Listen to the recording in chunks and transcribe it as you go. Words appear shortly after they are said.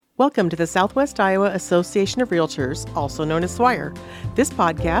Welcome to the Southwest Iowa Association of Realtors, also known as SWIRE. This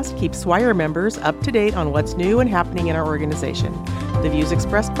podcast keeps SWIRE members up to date on what's new and happening in our organization. The views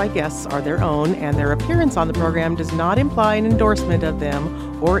expressed by guests are their own, and their appearance on the program does not imply an endorsement of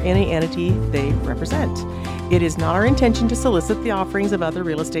them or any entity they represent. It is not our intention to solicit the offerings of other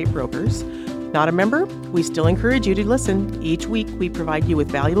real estate brokers. Not a member? We still encourage you to listen. Each week, we provide you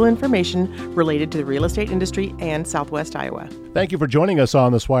with valuable information related to the real estate industry and Southwest Iowa. Thank you for joining us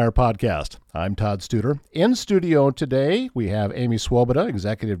on the SWIRE podcast. I'm Todd Studer. In studio today, we have Amy Swoboda,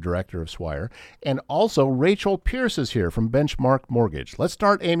 Executive Director of SWIRE, and also Rachel Pierce is here from Benchmark Mortgage. Let's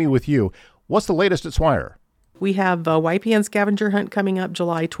start, Amy, with you. What's the latest at SWIRE? We have a YPN scavenger hunt coming up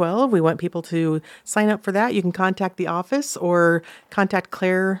July 12. We want people to sign up for that. You can contact the office or contact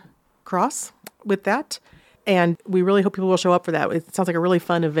Claire Cross with that. And we really hope people will show up for that. It sounds like a really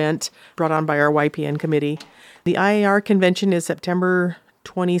fun event brought on by our YPN committee. The IAR convention is September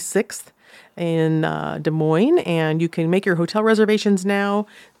 26th in Des Moines, and you can make your hotel reservations now.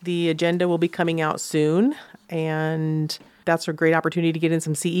 The agenda will be coming out soon, and that's a great opportunity to get in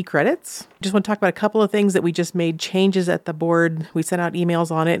some CE credits. Just want to talk about a couple of things that we just made changes at the board. We sent out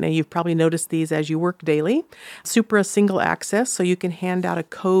emails on it, and you've probably noticed these as you work daily. Supra single access, so you can hand out a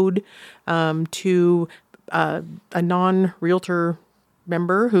code to a non-realtor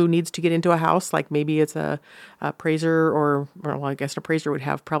member who needs to get into a house, like maybe it's a appraiser or well, I guess an appraiser would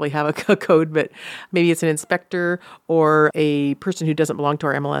probably have a code, but maybe it's an inspector or a person who doesn't belong to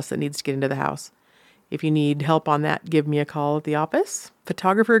our MLS that needs to get into the house. If you need help on that, give me a call at the office.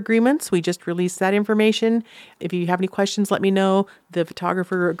 Photographer agreements, we just released that information. If you have any questions, let me know. The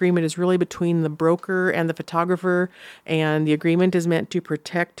photographer agreement is really between the broker and the photographer, and the agreement is meant to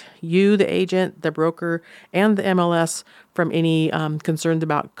protect you, the agent, the broker, and the MLS from any concerns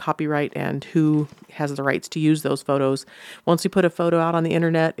about copyright and who has the rights to use those photos. Once we put a photo out on the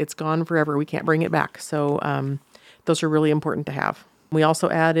internet, it's gone forever. We can't bring it back. So those are really important to have. We also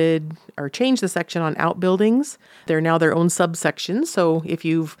added or changed the section on outbuildings. They're now their own subsections. So if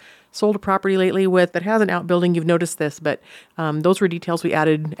you've sold a property lately that has an outbuilding, you've noticed this, but those were details we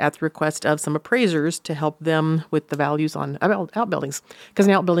added at the request of some appraisers to help them with the values on outbuildings, because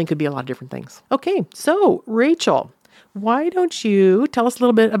an outbuilding could be a lot of different things. Okay, so Rachel, why don't you tell us a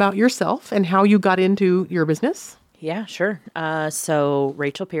little bit about yourself and how you got into your business? Yeah, sure. So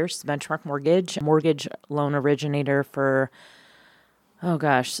Rachel Pierce, Benchmark mortgage loan originator for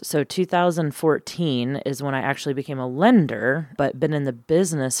so 2014 is when I actually became a lender, but been in the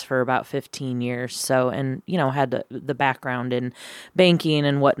business for about 15 years. So, and, had the background in banking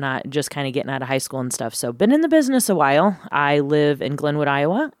and whatnot, just kind of getting out of high school and stuff. So been in the business a while. I live in Glenwood,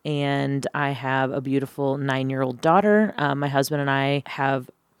 Iowa, and I have a beautiful 9-year-old daughter. My husband and I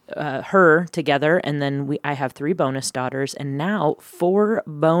have her together, and then I have 3 bonus daughters, and now 4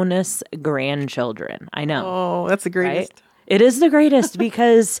 bonus grandchildren. I know. Oh, that's the greatest. Right? It is the greatest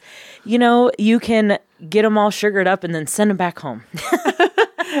because, you can get them all sugared up and then send them back home.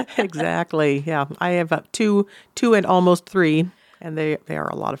 Exactly. Yeah. I have 2 and almost 3, and they are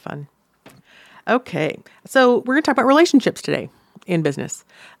a lot of fun. Okay. So we're going to talk about relationships today in business.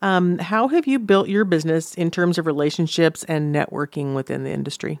 How have you built your business in terms of relationships and networking within the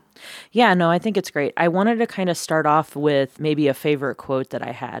industry? Yeah, no, I think it's great. I wanted to kind of start off with maybe a favorite quote that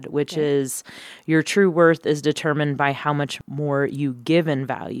I had, which is, your true worth is determined by how much more you give in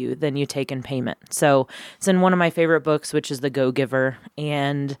value than you take in payment. So it's in one of my favorite books, which is The Go-Giver.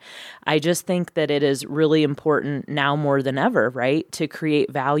 And I just think that it is really important now more than ever, right, to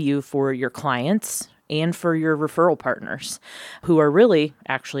create value for your clients and for your referral partners who are really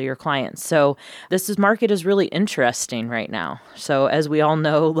actually your clients. So this market is really interesting right now. So as we all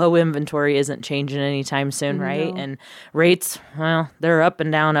know, low inventory isn't changing anytime soon, right? And rates, well, they're up and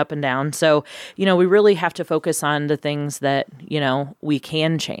down. So, we really have to focus on the things that, we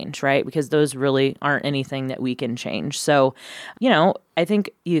can change, right? Because those really aren't anything that we can change. So, I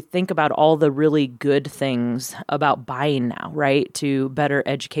think you think about all the really good things about buying now, right, to better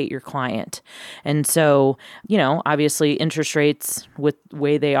educate your client. And so, obviously interest rates with the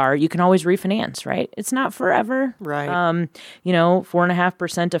way they are, you can always refinance, right? It's not forever. Right.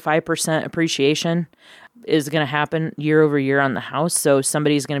 4.5% to 5% appreciation is going to happen year over year on the house. So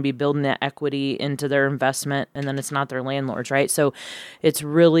somebody's going to be building that equity into their investment, and then it's not their landlords, right? So it's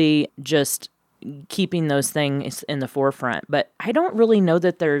really just keeping those things in the forefront. But I don't really know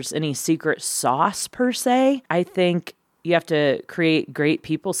that there's any secret sauce per se. I think you have to create great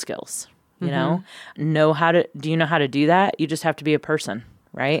people skills, do you know how to do that? You just have to be a person,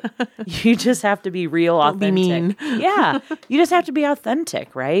 right? You just have to be real, authentic. Don't be mean. Yeah. You just have to be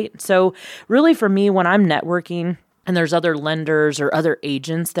authentic, right? So really for me, when I'm networking, and there's other lenders or other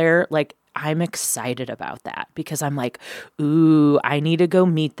agents there, like I'm excited about that because I'm like, ooh, I need to go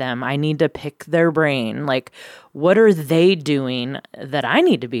meet them. I need to pick their brain. Like, what are they doing that I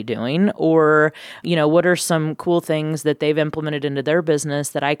need to be doing? Or, what are some cool things that they've implemented into their business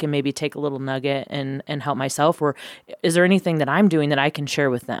that I can maybe take a little nugget and help myself? Or is there anything that I'm doing that I can share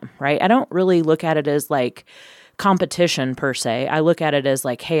with them, right? I don't really look at it as like competition per se. I look at it as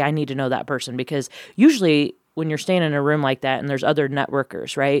like, hey, I need to know that person, because usually when you're staying in a room like that and there's other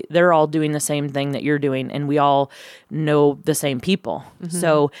networkers, right? They're all doing the same thing that you're doing, and we all know the same people. Mm-hmm.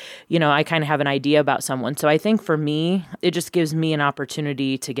 So, I kind of have an idea about someone. So I think for me, it just gives me an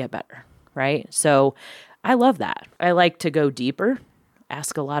opportunity to get better, right? So I love that. I like to go deeper,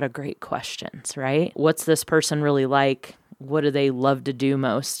 ask a lot of great questions, right? What's this person really like? What do they love to do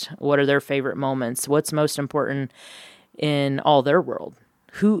most? What are their favorite moments? What's most important in all their world?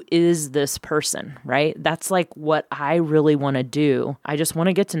 Who is this person, right? That's like what I really want to do. I just want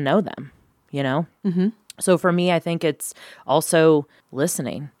to get to know them, Mm-hmm. So for me, I think it's also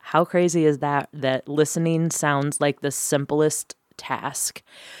listening. How crazy is that listening sounds like the simplest task,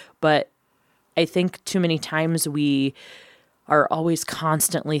 but I think too many times we are always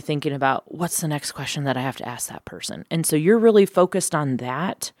constantly thinking about what's the next question that I have to ask that person. And so you're really focused on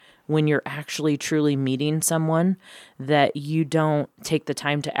that when you're actually truly meeting someone, that you don't take the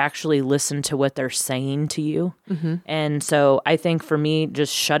time to actually listen to what they're saying to you. Mm-hmm. And so I think for me,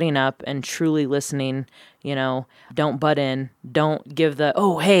 just shutting up and truly listening, don't butt in, don't give the,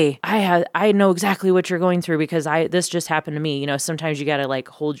 oh, hey, I know exactly what you're going through because this just happened to me. Sometimes you got to like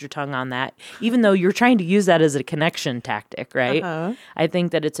hold your tongue on that, even though you're trying to use that as a connection tactic, right? Uh-huh. I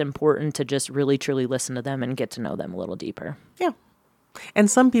think that it's important to just really, truly listen to them and get to know them a little deeper. Yeah.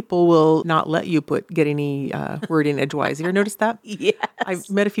 And some people will not let you get any wording edgewise. You ever noticed that? Yes. I've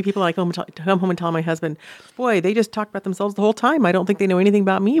met a few people like come home and tell my husband, boy, they just talk about themselves the whole time. I don't think they know anything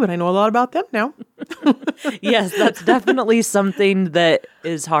about me, but I know a lot about them now. Yes, that's definitely something that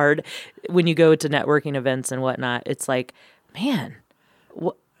is hard when you go to networking events and whatnot. It's like, man,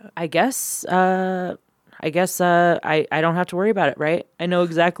 I guess I don't have to worry about it, right? I know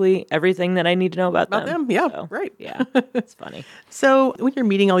exactly everything that I need to know about them. Yeah, so, right. Yeah, it's funny. So when you're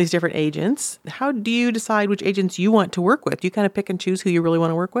meeting all these different agents, how do you decide which agents you want to work with? Do you kind of pick and choose who you really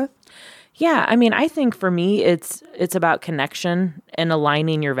want to work with? Yeah, I mean, I think for me, it's about connection and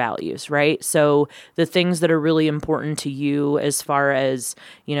aligning your values, right? So the things that are really important to you as far as,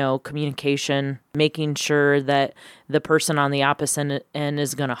 communication, making sure that the person on the opposite end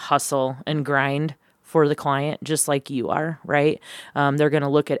is going to hustle and grind for the client, just like you are, right? They're going to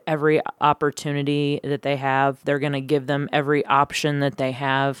look at every opportunity that they have. They're going to give them every option that they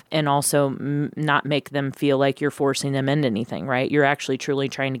have, and also not make them feel like you're forcing them into anything, right? You're actually truly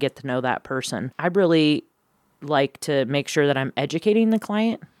trying to get to know that person. I really like to make sure that I'm educating the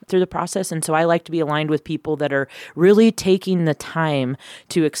client through the process. And so I like to be aligned with people that are really taking the time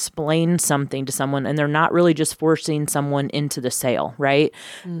to explain something to someone, and they're not really just forcing someone into the sale, right?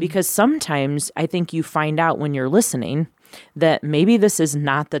 Because sometimes I think you find out when you're listening that maybe this is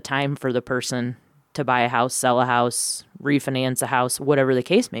not the time for the person to buy a house, sell a house, refinance a house, whatever the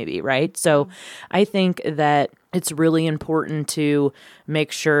case may be, right? So I think that it's really important to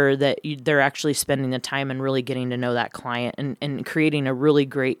make sure that they're actually spending the time and really getting to know that client and creating a really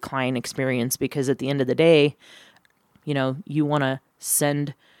great client experience, because at the end of the day, you want to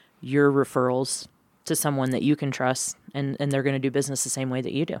send your referrals to someone that you can trust, and they're going to do business the same way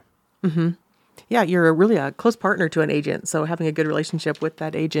that you do. Mm-hmm. Yeah, you're really a close partner to an agent, so having a good relationship with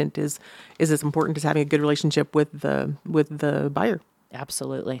that agent is as important as having a good relationship with the buyer.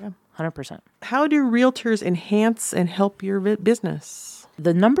 Absolutely, 100%. How do realtors enhance and help your business?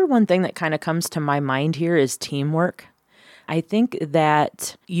 The number one thing that kind of comes to my mind here is teamwork. I think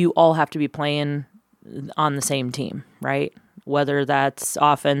that you all have to be playing on the same team, right? Whether that's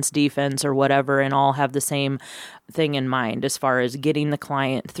offense, defense, or whatever, and all have the same thing in mind as far as getting the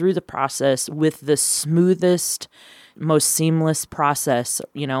client through the process with the smoothest, most seamless process,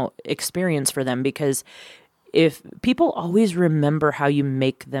 experience for them. Because if people always remember how you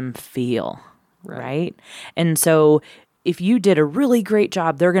make them feel, right? And so if you did a really great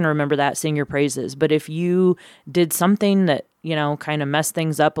job, they're going to remember that, sing your praises. But if you did something that, kind of messed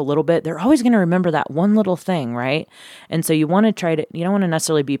things up a little bit, they're always going to remember that one little thing, right? And so you don't want to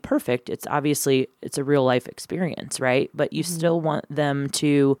necessarily be perfect. It's obviously, it's a real life experience, right? But you still want them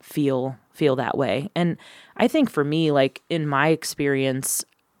to feel that way. And I think for me, like in my experience,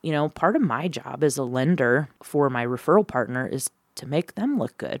 part of my job as a lender for my referral partner is to make them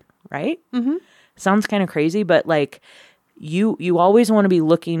look good, right? Mm-hmm. Sounds kind of crazy, but like, you always want to be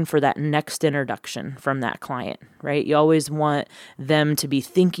looking for that next introduction from that client, right? You always want them to be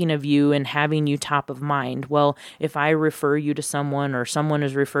thinking of you and having you top of mind. Well, if I refer you to someone or someone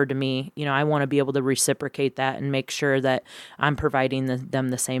is referred to me, I want to be able to reciprocate that and make sure that I'm providing them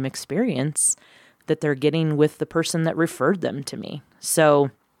the same experience that they're getting with the person that referred them to me. So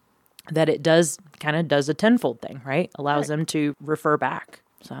that it does a tenfold thing, right? Allows them to refer back.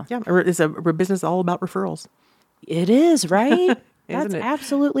 So yeah, it's a business all about referrals. It is, right? That's Isn't it?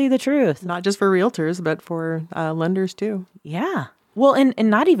 Absolutely the truth. Not just for realtors, but for lenders too. Yeah. Well, and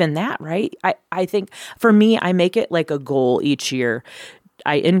not even that, right? I think for me, I make it like a goal each year.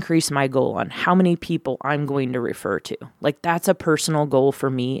 I increase my goal on how many people I'm going to refer to. Like that's a personal goal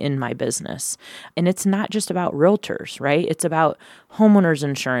for me in my business. And it's not just about realtors, right? It's about homeowners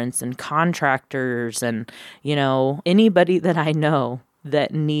insurance and contractors and, anybody that I know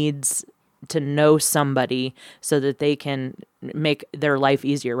that needs to know somebody so that they can make their life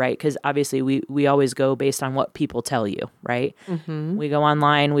easier, right? Because obviously we always go based on what people tell you, right? Mm-hmm. We go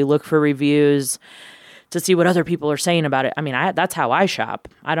online, we look for reviews to see what other people are saying about it. I mean, that's how I shop.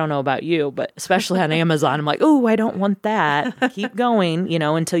 I don't know about you, but especially on Amazon, I'm like, oh, I don't want that. Keep going,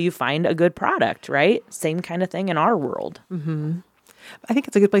 until you find a good product, right? Same kind of thing in our world. Mm-hmm. I think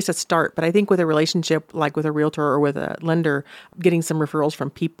it's a good place to start, but I think with a relationship, like with a realtor or with a lender, getting some referrals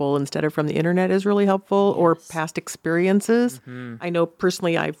from people instead of from the internet is really helpful, or past experiences. Mm-hmm. I know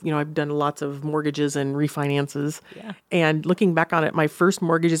personally, I've done lots of mortgages and refinances, and looking back on it, my first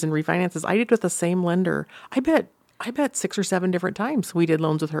mortgages and refinances, I did with the same lender. I bet 6 or 7 different times we did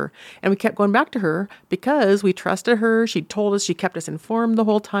loans with her. And we kept going back to her because we trusted her. She told us, she kept us informed the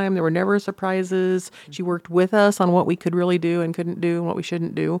whole time. There were never surprises. She worked with us on what we could really do and couldn't do and what we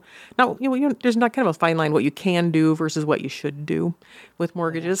shouldn't do. Now, there's not kind of a fine line what you can do versus what you should do with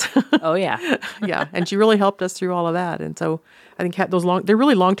mortgages. Oh, yeah. Yeah. And she really helped us through all of that. And so I think they're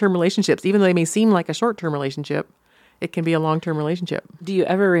really long-term relationships. Even though they may seem like a short-term relationship, it can be a long-term relationship. Do you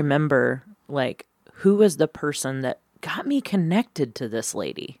ever remember, who was the person that got me connected to this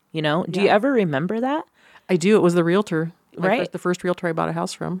lady? Do you ever remember that? I do. It was the realtor. Right. The first realtor I bought a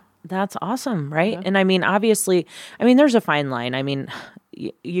house from. That's awesome, right? Yeah. And I mean, obviously, there's a fine line. I mean,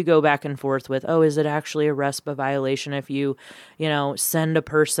 you go back and forth with, is it actually a RESPA violation if you, send a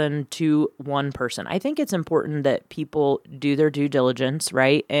person to one person? I think it's important that people do their due diligence,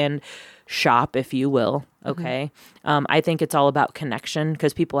 right? And shop, if you will. Okay. Mm-hmm. I think it's all about connection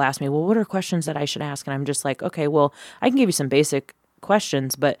because people ask me, well, what are questions that I should ask? And I'm just like, okay, well, I can give you some basic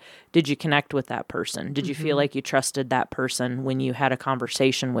questions, but did you connect with that person? Did you feel like you trusted that person when you had a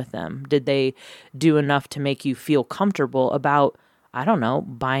conversation with them? Did they do enough to make you feel comfortable about, I don't know,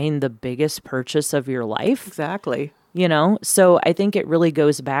 buying the biggest purchase of your life? Exactly. So I think it really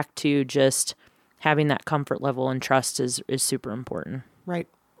goes back to just having that comfort level and trust is super important. Right.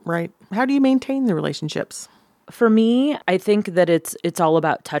 Right. How do you maintain the relationships? For me, I think that it's all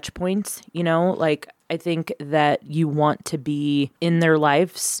about touch points, I think that you want to be in their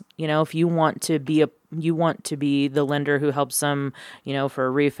lives, if you want to be the lender who helps them, for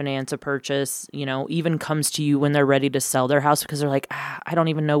a refinance, a purchase, even comes to you when they're ready to sell their house because they're like, I don't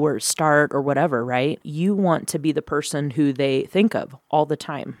even know where to start or whatever, right? You want to be the person who they think of all the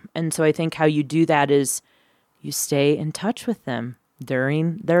time. And so I think how you do that is you stay in touch with them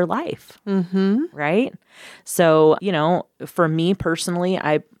during their life, right? So, for me personally,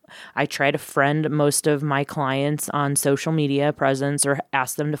 I try to friend most of my clients on social media presence or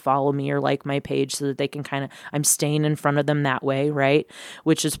ask them to follow me or like my page so that they can I'm staying in front of them that way, right?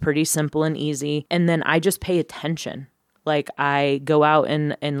 Which is pretty simple and easy. And then I just pay attention. I go out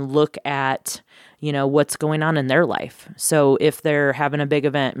and look at, what's going on in their life. So if they're having a big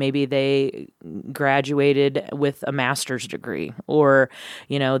event, maybe they graduated with a master's degree or,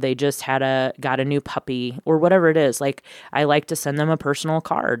 they just got a new puppy or whatever it is. I like to send them a personal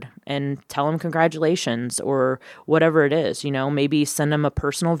card and tell them congratulations or whatever it is, maybe send them a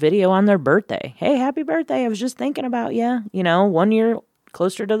personal video on their birthday. Hey, happy birthday. I was just thinking about you, 1 year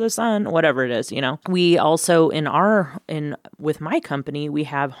closer to the sun, whatever it is, We also with my company, we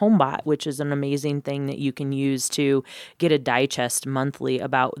have HomeBot, which is an amazing thing that you can use to get a digest monthly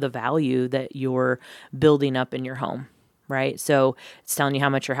about the value that you're building up in your home. Right? So it's telling you how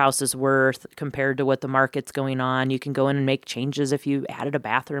much your house is worth compared to what the market's going on. You can go in and make changes if you added a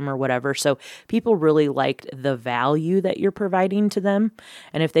bathroom or whatever. So people really liked the value that you're providing to them.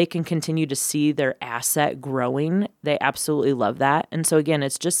 And if they can continue to see their asset growing, they absolutely love that. And so again,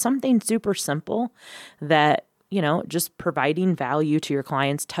 it's just something super simple that, just providing value to your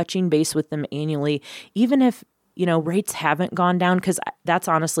clients, touching base with them annually, even if rates haven't gone down, because that's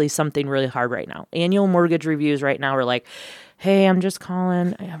honestly something really hard right now. Annual mortgage reviews right now are like, hey, I'm just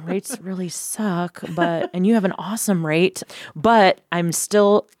calling. Rates really suck, and you have an awesome rate. But I'm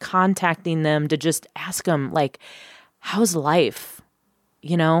still contacting them to just ask them, like, how's life?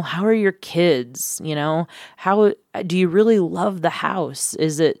 How are your kids? How do you really love the house?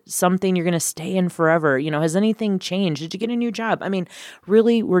 Is it something you're going to stay in forever? Has anything changed? Did you get a new job? I mean,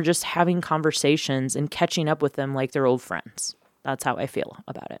 really, we're just having conversations and catching up with them like they're old friends. That's how I feel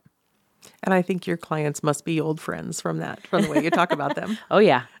about it. And I think your clients must be old friends from the way you talk about them. Oh,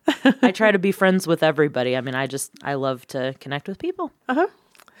 yeah. I try to be friends with everybody. I mean, I love to connect with people. Uh-huh.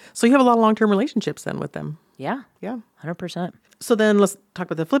 So you have a lot of long-term relationships then with them. Yeah. Yeah. 100%. So then let's talk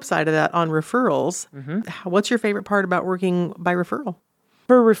about the flip side of that on referrals. Mm-hmm. What's your favorite part about working by referral?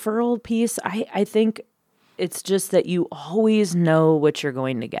 For referral piece, I think it's just that you always know what you're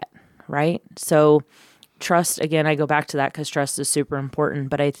going to get, right? So trust, again, I go back to that because trust is super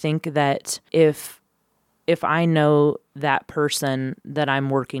important. But I think that if I know that person that I'm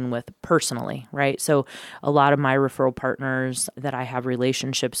working with personally, right? So a lot of my referral partners that I have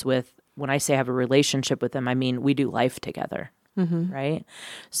relationships with, when I say I have a relationship with them, I mean we do life together. Mm-hmm. Right?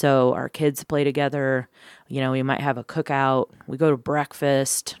 So our kids play together, we might have a cookout, we go to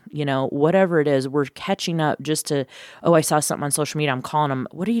breakfast, whatever it is, we're catching up just to, I saw something on social media, I'm calling them,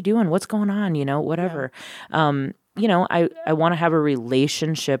 what are you doing? What's going on? Whatever. Yeah. I want to have a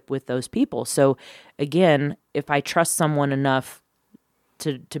relationship with those people. So again, if I trust someone enough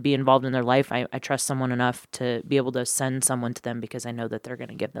to be involved in their life, I trust someone enough to be able to send someone to them because I know that they're going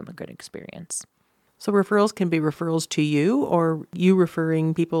to give them a good experience. So referrals can be referrals to you or you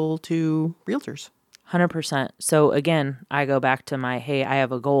referring people to realtors. 100%. So again, I go back to my, hey, I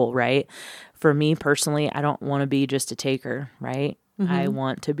have a goal, right? For me personally, I don't want to be just a taker, right? Mm-hmm. I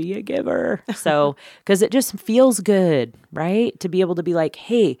want to be a giver. So, because it just feels good, right? To be able to be like,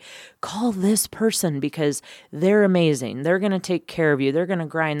 hey, call this person because they're amazing. They're going to take care of you. They're going to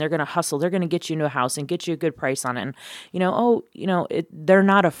grind. They're going to hustle. They're going to get you into a house and get you a good price on it. And, they're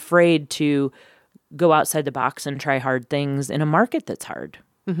not afraid to go outside the box and try hard things in a market that's hard.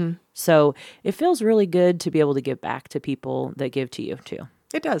 Mm-hmm. So it feels really good to be able to give back to people that give to you too.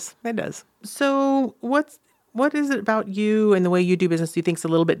 It does. It does. So what is it about you and the way you do business do you think is a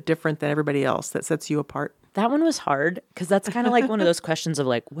little bit different than everybody else that sets you apart? That one was hard because that's kind of like one of those questions of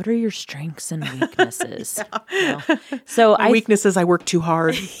like, what are your strengths and weaknesses? Yeah. So my weakness is I work too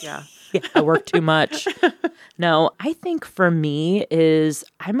hard. Yeah. Yeah, I work too much. No, I think for me is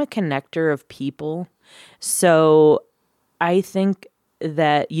I'm a connector of people. So I think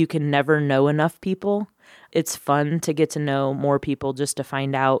that you can never know enough people. It's fun to get to know more people just to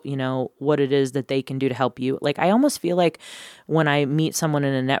find out, what it is that they can do to help you. Like, I almost feel like when I meet someone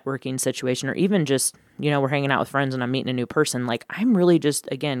in a networking situation or even just, we're hanging out with friends and I'm meeting a new person, like I'm really just,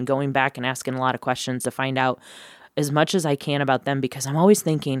 again, going back and asking a lot of questions to find out as much as I can about them because I'm always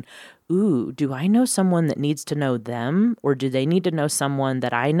thinking, ooh, do I know someone that needs to know them? Or do they need to know someone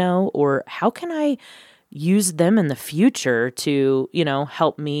that I know? Or how can I use them in the future to,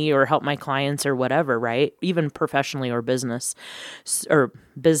 help me or help my clients or whatever, right? Even professionally or business or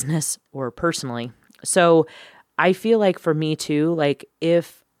personally. So I feel like for me too, like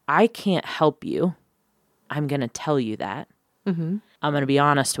if I can't help you, I'm going to tell you that. Mm-hmm. I'm going to be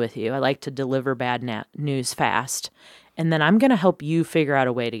honest with you. I like to deliver bad news fast. And then I'm going to help you figure out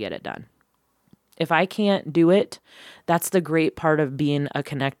a way to get it done. If I can't do it, that's the great part of being a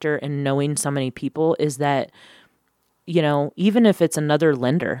connector and knowing so many people is that, even if it's another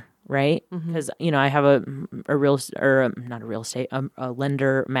lender, right? Because, I have a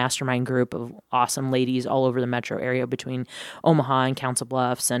lender mastermind group of awesome ladies all over the metro area between Omaha and Council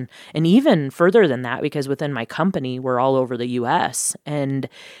Bluffs and even further than that, because within my company, we're all over the U.S. and,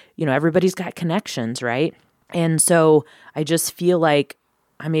 everybody's got connections, right? And so I just feel like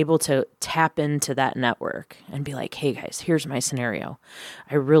I'm able to tap into that network and be like, hey guys, here's my scenario.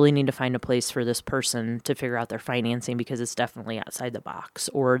 I really need to find a place for this person to figure out their financing because it's definitely outside the box,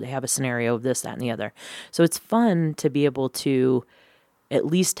 or they have a scenario of this, that, and the other. So it's fun to be able to at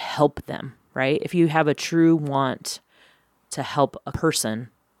least help them, right? If you have a true want to help a person,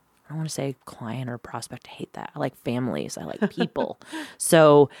 I don't want to say client or prospect, I hate that. I like families, I like people.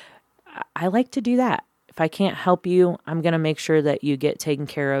 So I like to do that. If I can't help you, I'm going to make sure that you get taken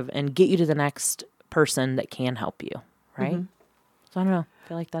care of and get you to the next person that can help you, right? Mm-hmm. So I don't know. I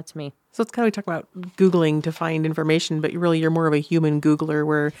feel like that's me. So it's kind of, we talk about Googling to find information, but you're more of a human Googler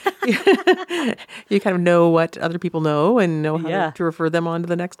where you kind of know what other people know and know how to refer them on to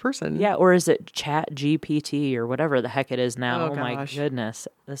the next person. Yeah, or is it Chat GPT or whatever the heck it is now? Oh my goodness.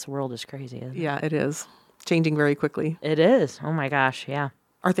 This world is crazy, isn't it? Yeah, it is. changing very quickly. It is. Oh my gosh. Yeah.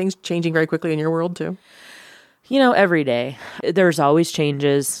 Are things changing very quickly in your world too? Every day there's always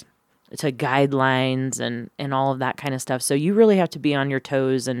changes to guidelines and all of that kind of stuff. So you really have to be on your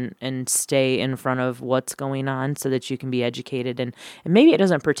toes and stay in front of what's going on so that you can be educated. And maybe it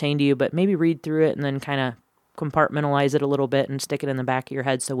doesn't pertain to you, but maybe read through it and then kind of compartmentalize it a little bit and stick it in the back of your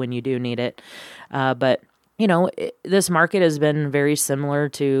head so when you do need it. But this market has been very similar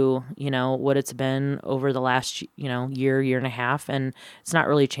to, what it's been over the last, year and a half, and it's not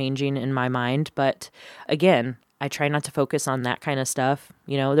really changing in my mind. But again, I try not to focus on that kind of stuff.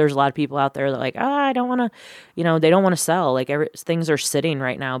 There's a lot of people out there that are like, I don't want to, they don't want to sell. Like things are sitting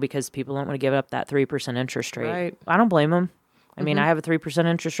right now because people don't want to give up that 3% interest rate. Right. I don't blame them. I mean, I have a 3%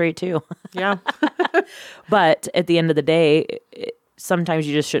 interest rate too. Yeah. But at the end of the day, sometimes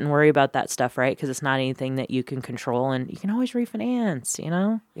you just shouldn't worry about that stuff, right? Because it's not anything that you can control, and you can always refinance,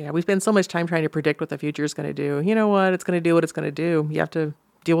 Yeah, we spend so much time trying to predict what the future is going to do. You know what? It's going to do what it's going to do. You have to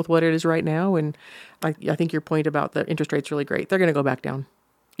deal with what it is right now. And I think your point about the interest rate's really great. They're going to go back down.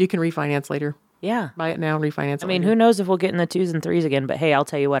 You can refinance later. Yeah. Buy it now and refinance it I mean, later. who knows if we'll get in the 2s and 3s again, but hey, I'll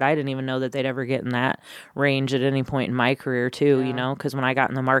tell you what, I didn't even know that they'd ever get in that range at any point in my career too, because when I got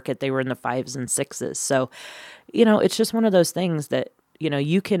in the market, they were in the 5s and 6s. So, it's just one of those things that,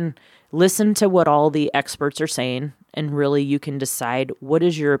 you can listen to what all the experts are saying, and really you can decide what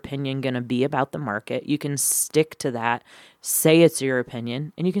is your opinion going to be about the market. You can stick to that, say it's your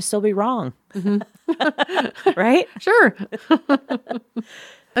opinion, and you can still be wrong. Mm-hmm. Right? Sure.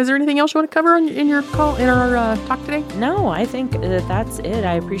 Is there anything else you want to cover in our talk today? No, I think that's it.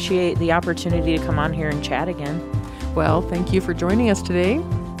 I appreciate the opportunity to come on here and chat again. Well, thank you for joining us today.